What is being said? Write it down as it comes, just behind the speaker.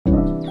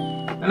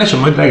Danas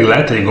ćemo, moji dragi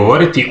gledatelji,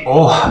 govoriti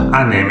o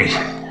anemiji.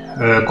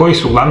 Koji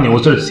su glavni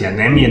uzroci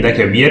anemije?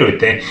 Dakle,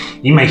 vjerujte,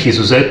 ima ih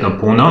izuzetno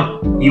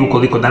puno i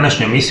ukoliko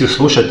današnju emisiju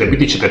slušate,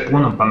 biti ćete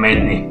puno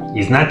pametniji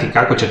i znati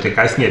kako ćete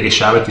kasnije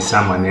rješavati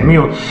samu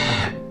anemiju.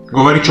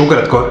 Govorit ću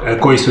ukratko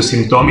koji su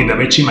simptomi da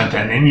već imate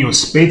anemiju,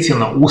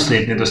 specijalno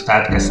uslijed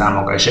nedostatka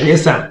samoga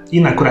željeza, i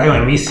na kraju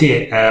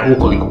emisije,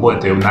 ukoliko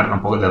budete ju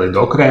naravno pogledali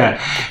do kraja,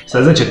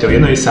 saznaćete o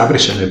jednoj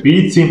savršenoj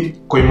biljci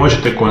koju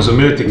možete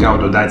konzumirati kao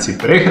dodaci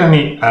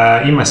prehrani.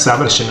 Ima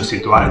savršenu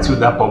situaciju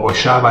da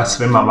poboljšava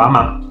svema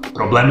vama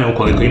probleme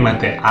ukoliko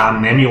imate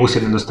anemiju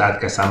uslijed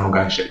nedostatka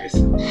samoga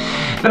željeza.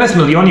 Danas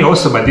milioni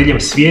osoba diljem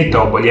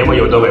svijeta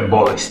oboljevaju od ove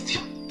bolesti,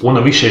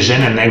 puno više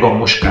žene nego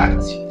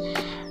muškarci.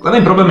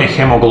 Glavni problem je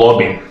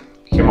hemoglobin.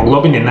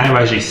 Hemoglobin je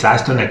najvažniji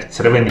sastojak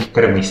crvenih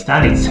krvnih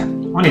stanica.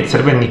 On je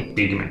crveni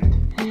pigment.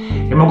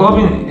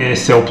 Hemoglobin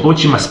se u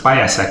plućima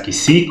spaja sa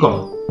kisikom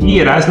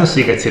i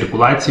raznosi ga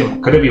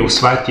cirkulacijom krvi u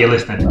sva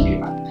tjelesna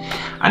tkiva.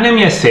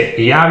 Anemija se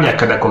javlja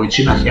kada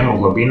količina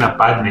hemoglobina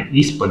padne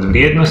ispod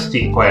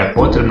vrijednosti koja je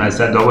potrebna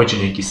za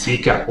dovođenje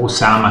kisika u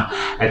sama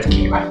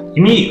tkiva.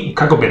 I mi,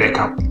 kako bi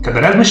rekao, kada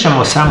razmišljamo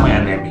o samoj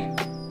anemiji,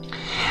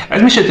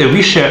 razmišljate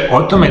više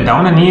o tome da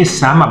ona nije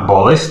sama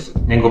bolest,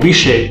 nego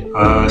više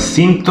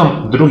simptom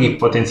drugih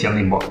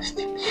potencijalnih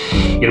bolesti.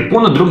 Jer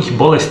puno drugih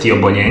bolesti i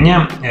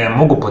oboljenja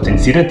mogu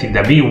potencirati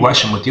da vi u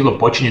vašem tijelu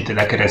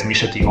počinjete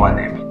razmišljati o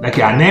anemiji.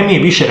 Dakle, anemiji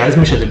više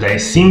razmišljate da je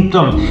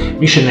simptom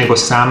više nego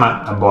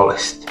sama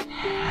bolest.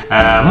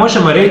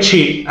 Možemo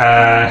reći,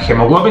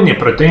 hemoglobin je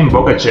protein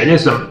bogat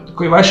željezom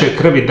koji vašoj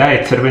krvi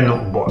daje crvenu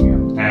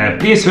boju.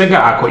 Prije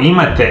svega, ako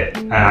imate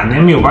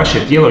anemiju, vaše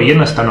tijelo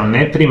jednostavno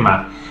ne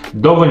prima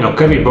dovoljno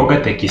krvi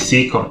bogate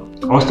kisikom,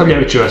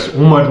 ostavljajući vas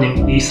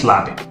umornim i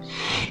slabim.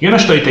 I ono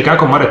što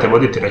itekako morate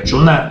voditi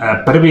računa,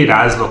 prvi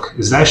razlog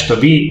zašto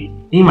vi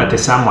imate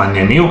samu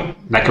anemiju,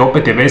 dakle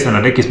opet je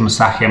vezano, rekli smo,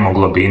 sa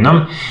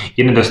hemoglobinom,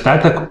 je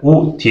nedostatak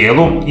u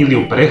tijelu ili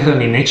u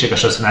prehrani nečega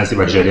što se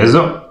naziva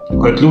željezo,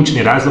 koji je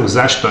ključni razlog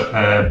zašto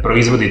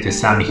proizvodite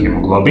sami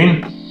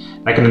hemoglobin.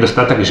 Dakle,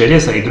 nedostatak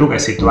željeza. I druga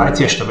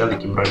situacija, što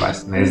veliki broj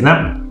vas ne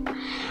zna,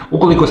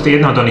 ukoliko ste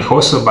jedna od onih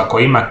osoba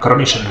koja ima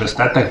kroničan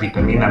nedostatak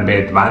vitamina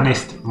B12,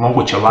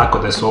 moguće lako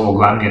da su ovo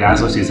glavni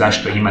razlozi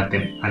zašto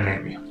imate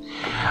anemiju.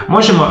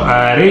 Možemo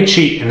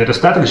reći,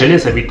 nedostatak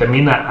željeza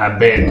vitamina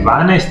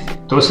B12,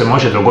 to se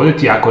može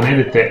dogoditi ako ne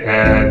jedete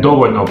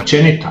dovoljno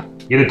općenito,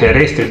 jedete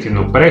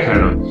restriktivnu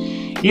prehranu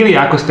ili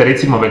ako ste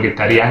recimo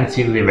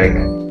vegetarijanci ili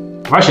vegani.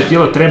 Vaše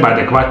tijelo treba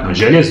adekvatno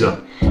željezo,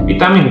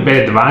 vitamin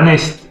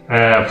B12,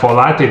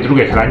 folate i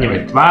druge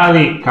hranjive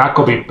tvari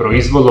kako bi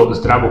proizvelo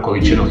zdravu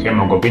količinu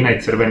hemoglobina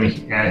i crvenih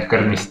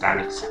krvnih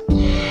stanica.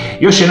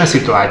 Još jedna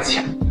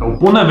situacija. U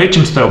puno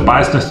većem ste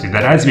opasnosti da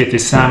razvijete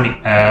sami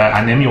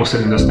anemiju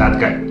uslijed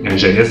nedostatka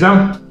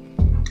željeza.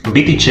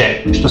 Biti će,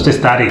 što ste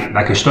stariji,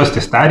 dakle što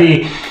ste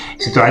stariji,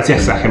 situacija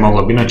sa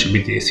hemoglobinom će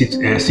biti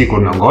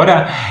sigurno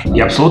gora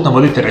i apsolutno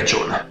vodite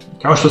računa.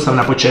 Kao što sam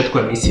na početku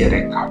emisije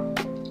rekao,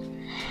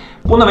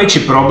 puno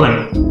veći problem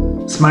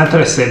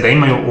smatra se da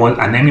imaju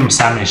anemijom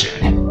same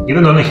žene.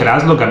 Jedan od onih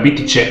razloga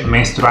biti će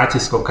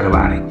menstruacijsko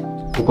krvarenje.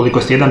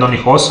 Ukoliko ste jedan od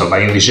onih osoba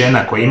ili žena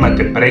koji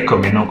imate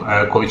prekomjernu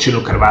količinu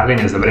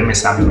krvarenja za vrijeme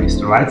same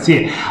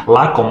menstruacije,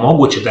 lako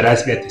moguće da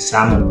razvijate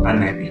samu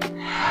anemiju.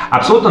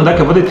 Apsolutno,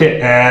 dakle, vodite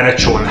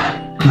računa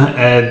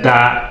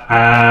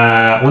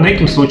da u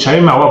nekim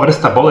slučajevima ova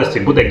vrsta bolesti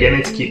bude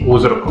genetski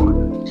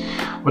uzrokovana.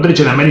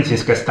 Određena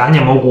medicinska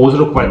stanja mogu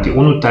uzrokovati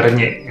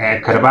unutarnje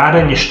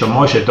krvarenje što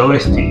može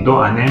dovesti do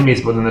anemije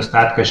zbog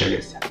nedostatka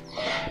željeza.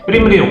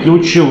 Primjeri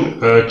uključuju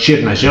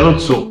čir na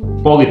želucu,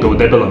 polipe u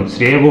debelom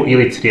crijevu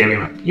ili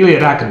crijevima, ili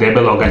rak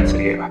debeloga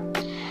crijeva.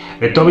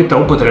 Redovita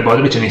upotreba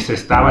određenih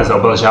sredstava za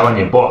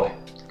ublažavanje boli,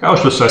 kao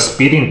što su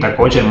aspirin,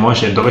 također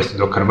može dovesti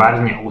do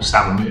krvarenja u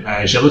samom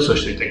želucu,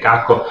 što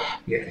itekako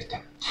vjerujete.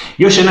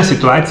 Još jedna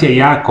situacija je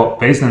jako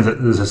vezana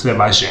za sve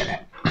vas žene.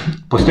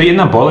 Postoji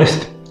jedna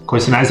bolest koja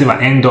se naziva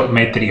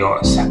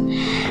endometrioza,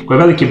 koja je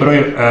veliki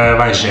broj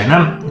vas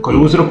žena, koji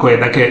uzrokuje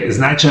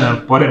značajan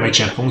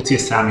poremećaj funkcije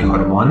samih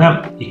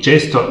hormona i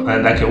često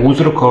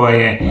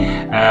uzrokuje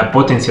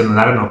potencijalno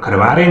naravno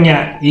krvarenja,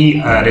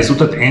 i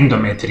rezultat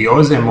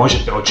endometrioze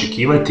možete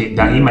očekivati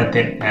da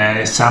imate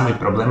sami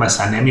problema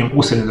sa anemijom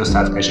uslijed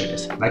nedostatka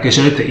željeza. Dakle,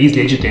 želite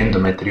izliječiti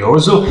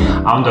endometriozu,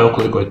 a onda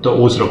ukoliko je to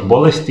uzrok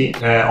bolesti,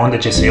 onda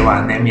će se i ova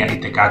anemija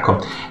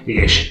itekako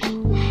riješiti.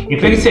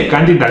 Infekcija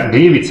kandida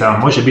gljivica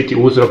vam može biti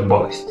uzrok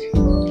bolesti.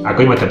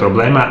 Ako imate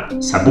problema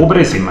sa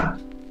bubrezima,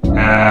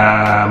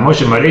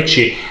 možemo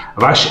reći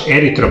vaš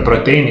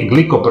eritroprotein,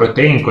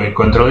 glikoprotein koji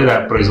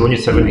kontrolira proizvodnju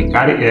crvenih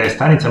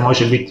stanica,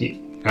 može biti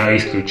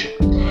isključen.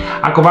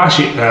 Ako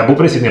vaši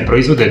bubrezi ne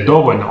proizvode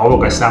dovoljno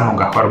ovoga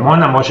samoga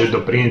hormona, može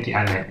doprinijeti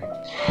anemiju.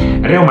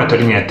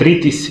 Reumatoidni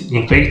artritis,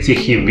 infekcije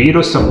HIV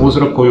virusom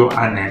uzrokuju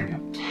anemiju.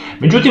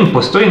 Međutim,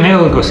 postoji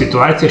nekoliko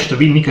situacija što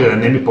vi nikada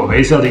ne bi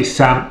povezali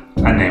sa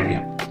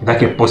anemijom.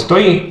 Dakle,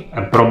 postoji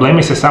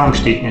problemi sa samom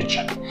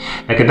štitnjačom.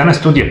 Dakle, danas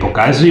studije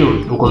pokazuju,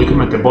 ukoliko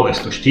imate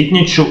bolest u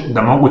štitnjaču,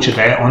 da moguće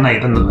da je ona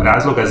jedan od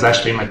razloga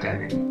zašto imate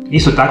anemiju.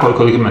 Isto tako,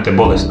 ukoliko imate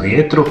bolesnu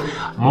jetru,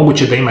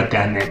 moguće da imate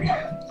anemiju.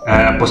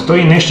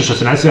 Postoji nešto što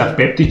se naziva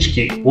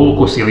peptički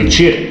ulkus ili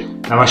čir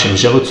na vašem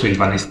želucu i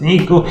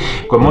dvanaestniku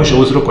koji može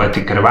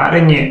uzrokovati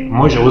krvarenje,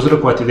 može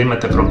uzrokovati da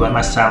imate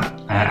problema sa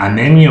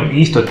anemijom.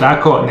 Isto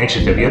tako,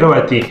 nećete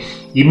vjerovati,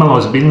 imalo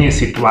ozbiljnije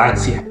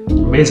situacije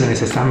vezane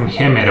sa samim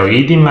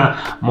hemeroidima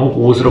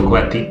mogu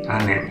uzrokovati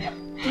anemiju.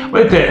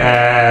 Vodite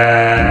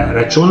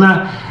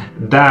računa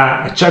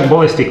da čak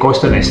bolesti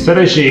koštane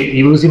srži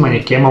i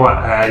uzimanje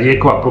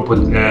lijekova poput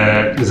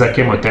za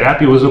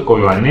kemoterapiju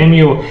uzrokuju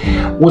anemiju,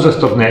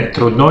 uzastopne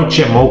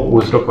trudnoće mogu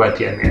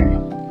uzrokovati anemiju.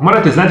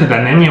 Morate znati da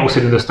anemija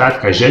uslijed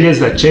nedostatka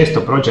željeza često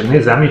prođe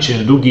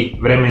nezamijećen dugi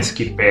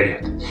vremenski period.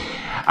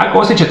 Ako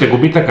osjećate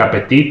gubitak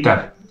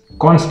apetita,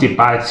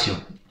 konstipaciju,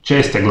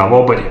 česte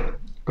glavobolje,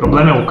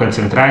 probleme u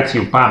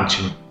koncentraciji i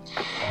pamćenju,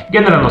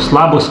 generalno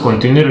slabost,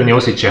 kontinuirani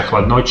osjećaj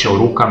hladnoće u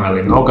rukama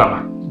ili nogama,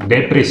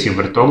 depresiju,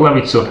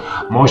 vrtoglavicu,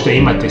 možda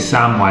imate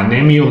samu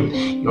anemiju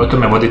i o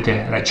tome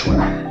vodite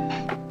računa.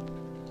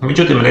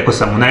 Međutim, rekao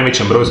sam, u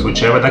najvećem broju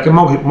slučajeva, dakle,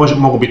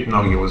 mogu biti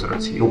mnogi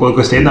uzroci.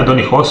 Ukoliko ste jedna od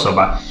onih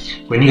osoba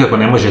koji nikako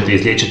ne možete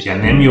izliječiti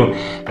anemiju,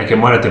 dakle,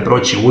 morate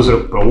proći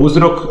uzrok po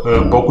uzrok,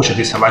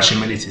 pokušati sa vašim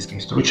medicinskim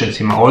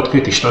stručnjacima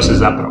otkriti što se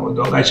zapravo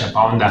događa, pa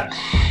onda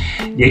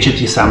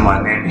liječiti samu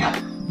anemiju.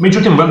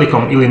 Međutim, u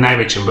velikom ili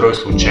najvećem broju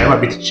slučajeva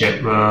biti će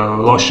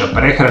loša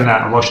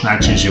prehrana, loš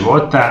način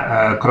života,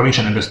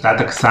 kroničan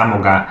nedostatak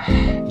samoga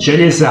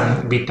željeza,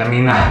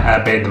 vitamina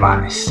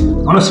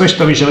B12. Ono sve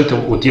što vi želite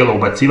u tijelo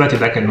ubacivati,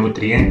 dakle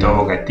nutrijente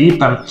ovoga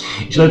tipa,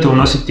 želite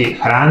unositi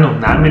hranu,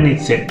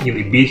 namirnice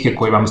ili biljke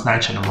koje vam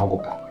značajno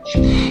mogu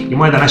pomoći. I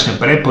moja današnja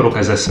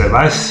preporuka za sve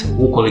vas,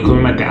 ukoliko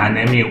imate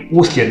anemiju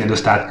uslijed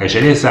nedostatka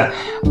željeza,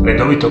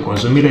 redovito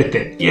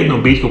konzumirajte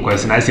jednu biljku koja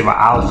se naziva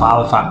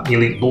alfalfa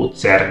ili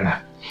lucerna.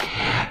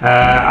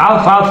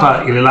 Alfalfa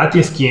ili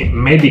latinski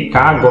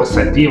Medicago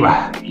sativa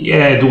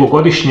je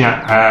dugogodišnja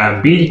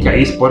biljka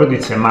iz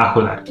porodice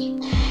mahunarki.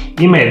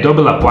 Ime je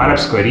dobila po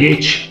arapskoj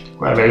riječi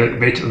koja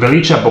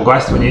veliča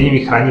bogatstvo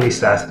njenih hranjivih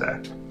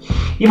sastojaka.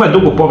 Ima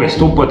dugu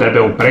povijest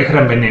upotrebe u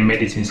prehrambene i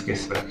medicinske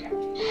svrhe.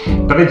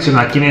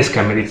 Tradicionalna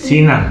kineska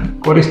medicina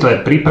koristila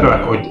je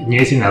pripravak od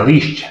njezina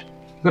lišća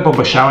za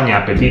poboljšavanje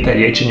apetita i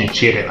liječenje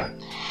čireva.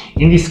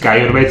 Indijska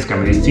ajurvedska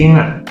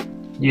medicina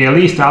je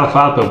list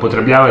alfalfe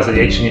upotrebljava za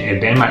liječenje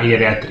edema i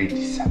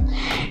reatritisa.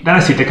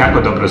 Danas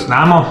itekako dobro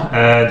znamo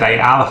da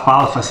je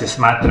alfalfa se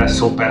smatra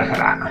super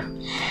hranom.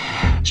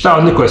 Šta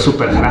odlikuje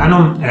super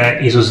hranom?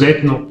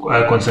 Izuzetnu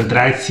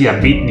koncentracija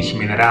bitnih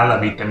minerala,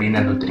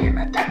 vitamina,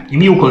 nutrijenata. I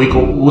vi ukoliko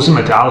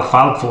uzimate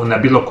alfalfu na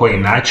bilo koji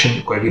način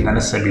koji vi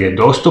danas sebi je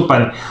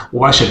dostupan, u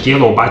vaše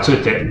tijelo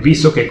ubacujete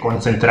visoke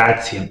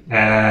koncentracije,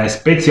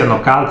 specijalno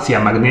kalcija,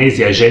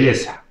 magnezija,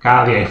 željeza,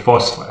 kalija i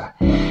fosfora.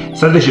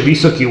 Sadrži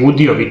visoki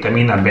udio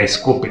vitamina B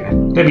skupine,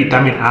 te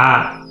vitamin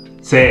A,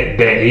 C,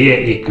 D,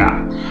 E i K.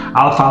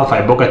 Alfalfa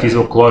je bogat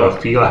izvor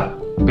klorofila,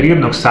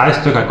 prirodnog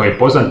sastojka koji je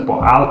poznat po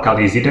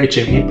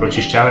alkalizirajućem i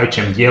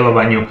pročišćavajućem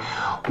djelovanju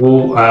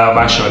u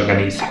vaš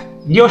organizam.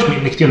 Još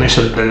mi htio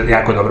nešto da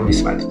jako dobro mi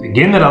shvatite.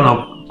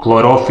 Generalno,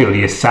 klorofil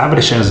je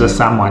savršen za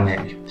samu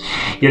anemiju,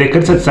 jer je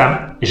krcat sa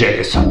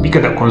željezom. Vi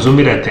kada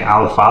konzumirate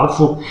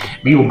alfalfu,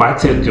 vi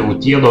ubacujete u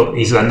tijelo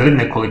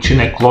izvanredne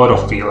količine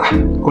klorofila,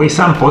 koji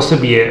sam po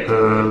sebi je,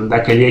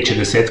 dakle, liječi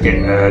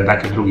desetke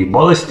drugih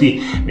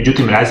bolesti,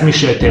 međutim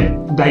razmišljate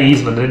da je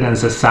izvanredan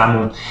za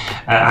samu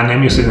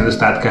anemiju uslijed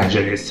nedostatka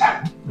željeza.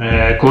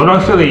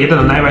 Klorofil je jedan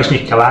od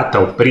najvažnijih kelata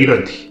u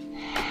prirodi.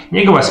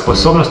 Njegova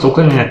sposobnost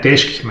uklanjanja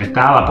teških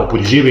metala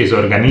poput žive iz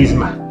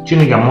organizma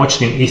čini ga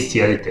moćnim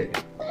iscijeliteljem.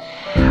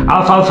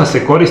 Alfalfa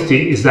se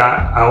koristi za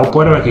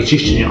oporavak i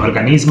čišćenje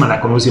organizma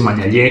nakon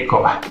uzimanja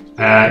lijekova.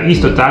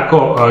 Isto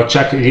tako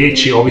čak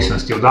liječi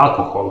ovisnosti od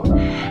alkoholu.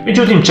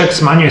 Međutim, čak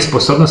smanjuje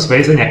sposobnost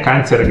vezanja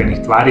kancerogenih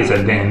tvari za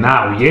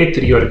DNA u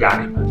jetri i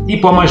organima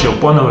i pomaže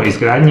u ponovnoj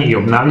izgradnji i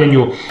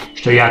obnavljanju,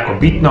 što je jako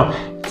bitno,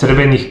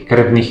 crvenih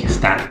krvnih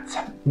stanica.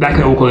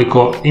 Dakle,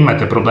 ukoliko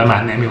imate problema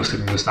anemije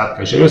uslijed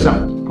nedostatka željeza,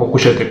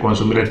 pokušajte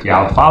konzumirati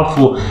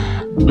alfalfu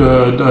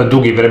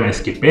dugi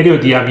vremenski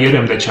period i ja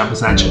vjerujem da će vam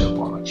značajno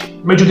pomoći.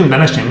 Međutim,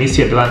 današnja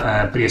emisija je bila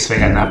prije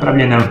svega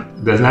napravljena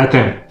da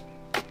znate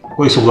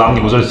koji su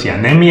glavni uzroci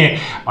anemije,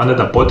 onda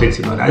da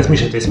potencijalno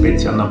razmišljate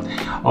specijalno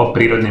o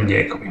prirodnim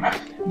lijekovima.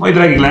 Moji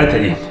dragi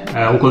gledatelji,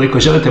 ukoliko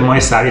želite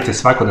moje savjete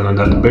svakodnevno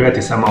da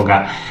dobivate sa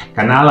moga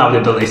kanala,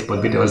 ovdje dole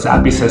ispod video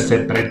zapisa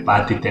se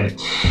pretplatite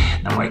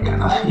na moj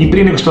kanal. I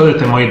prije nego što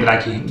odete, moji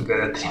dragi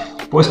gledatelji,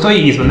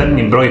 postoji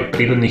izvanredni broj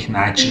prirodnih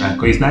načina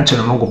koji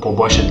značajno mogu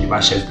poboljšati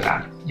vaše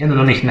zdravlje. Jedan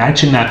od onih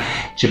načina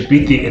će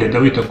biti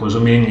redovito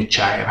konzumiranje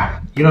čajeva.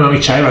 Jedan od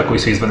onih čajeva koji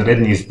su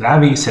izvanredni i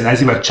zdravi se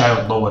naziva čaj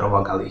od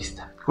laurelovog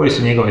lista. Koji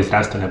su njegove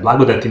zdravstvene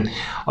blagodati,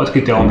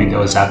 otkrite ovom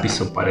video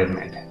zapisu pored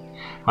mene.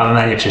 Hvala Hvala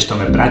najljepše što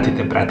me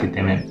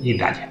pratite me i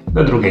dalje.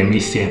 Do druge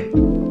emisije,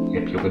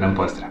 lijep i ugodan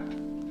pozdrav.